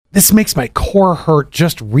This makes my core hurt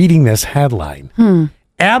just reading this headline.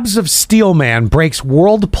 Abs of Steel Man breaks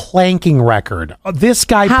world planking record. This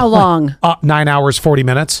guy... How long? 9 hours, 40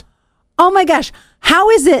 minutes. Oh my gosh. How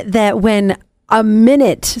is it that when a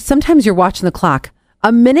minute, sometimes you're watching the clock,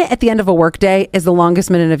 a minute at the end of a workday is the longest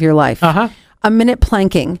minute of your life. A minute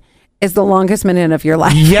planking is the longest minute of your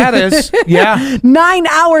life. Yeah, it is. Yeah. 9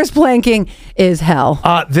 hours planking is hell.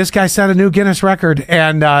 This guy set a new Guinness record,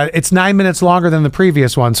 and it's 9 minutes longer than the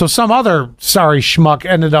previous one. So some other sorry schmuck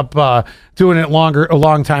ended up doing it a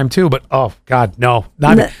long time too. But oh God, no,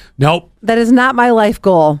 nope. That is not my life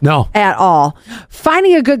goal. No, at all.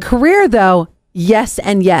 Finding a good career, though, yes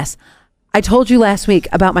and yes. I told you last week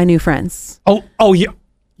about my new friends. Oh, yeah.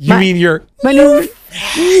 You mean your my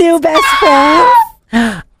new best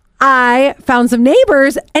friend? I found some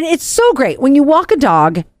neighbors, and it's so great. When you walk a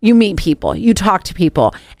dog, you meet people, you talk to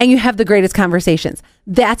people, and you have the greatest conversations.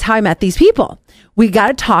 That's how I met these people. We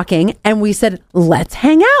got talking, and we said, let's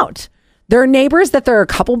hang out. There are neighbors that they're a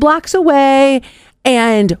couple blocks away,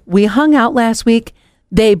 and we hung out last week.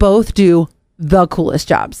 They both do the coolest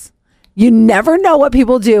jobs. You never know what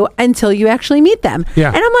people do until you actually meet them. Yeah.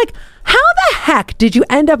 And I'm like, how the heck did you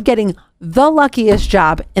end up getting the luckiest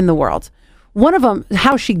job in the world? One of them,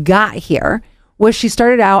 how she got here, was she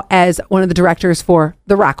started out as one of the directors for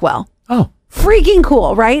the Rockwell. Oh. Freaking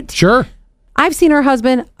cool, right? Sure. I've seen her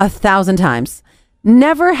husband 1,000 times.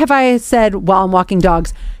 Never have I said while I'm walking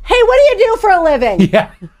dogs, hey, what do you do for a living?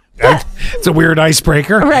 Yeah. It's a weird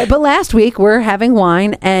icebreaker. Right. But last week we're having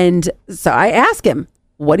wine, and so I asked him,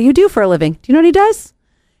 what do you do for a living? Do you know what he does?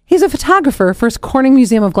 He's a photographer for Corning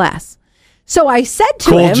Museum of Glass. So I said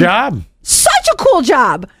to him... Cool job. Such a cool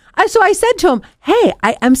job. So I said to him, hey,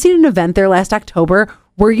 I emceed an event there last October.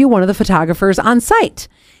 Were you one of the photographers on site?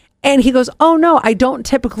 And he goes, oh, no, I don't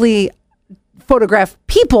typically photograph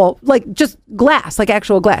people, like just glass, like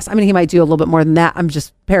actual glass. I mean, he might do a little bit more than that. I'm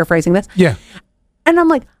just paraphrasing this. Yeah. And I'm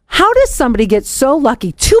like, how does somebody get so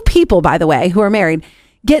lucky? Two people, by the way, who are married,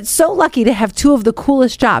 get so lucky to have two of the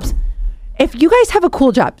coolest jobs. If you guys have a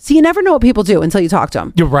cool job, see, you never know what people do until you talk to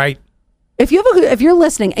them. You're right. If you're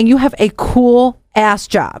listening and you have a cool ass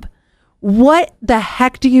job, what the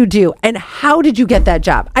heck do you do? And how did you get that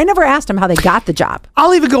job? I never asked them how they got the job.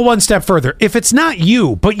 I'll even go one step further. If it's not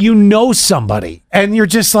you, but you know somebody and you're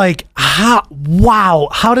just like, wow,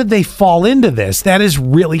 how did they fall into this? That is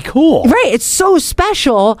really cool. Right. It's so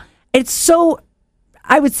special. It's so,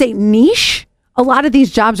 I would say, niche. A lot of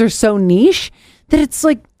these jobs are so niche that it's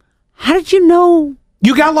like, how did you know?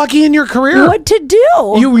 You got lucky in your career. What to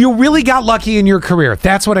do? You really got lucky in your career.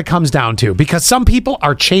 That's what it comes down to. Because some people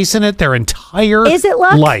are chasing it their entire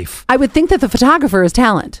life. I would think that the photographer is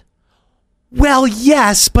talent. Well,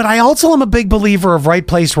 yes, but I also am a big believer of right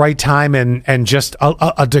place, right time, and just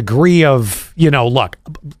a degree of, luck.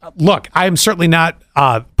 Look, I am certainly not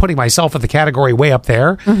putting myself in the category way up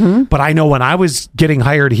there, but I know when I was getting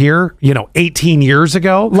hired here, 18 years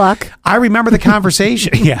ago. Luck. I remember the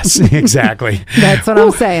conversation. Yes, exactly. That's what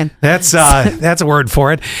I'm saying. That's a word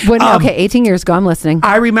for it. 18 years ago, I'm listening.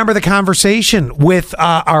 I remember the conversation with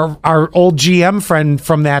our old GM friend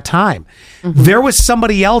from that time. There was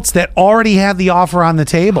somebody else that already had the offer on the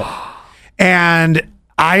table, and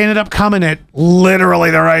I ended up coming at literally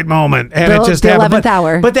the right moment, and it just the happened. 11th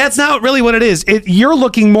hour. But that's not really what it is. You're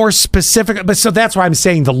looking more specific, but so that's why I'm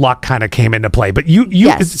saying the luck kind of came into play. But you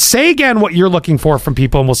Yes. say again what you're looking for from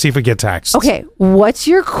people, and we'll see if we get texts. Okay, what's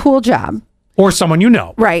your cool job? Or someone you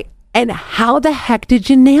know. Right. And how the heck did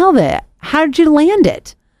you nail that? How did you land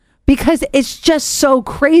it? Because it's just so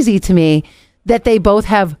crazy to me that they both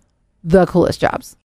have the coolest jobs.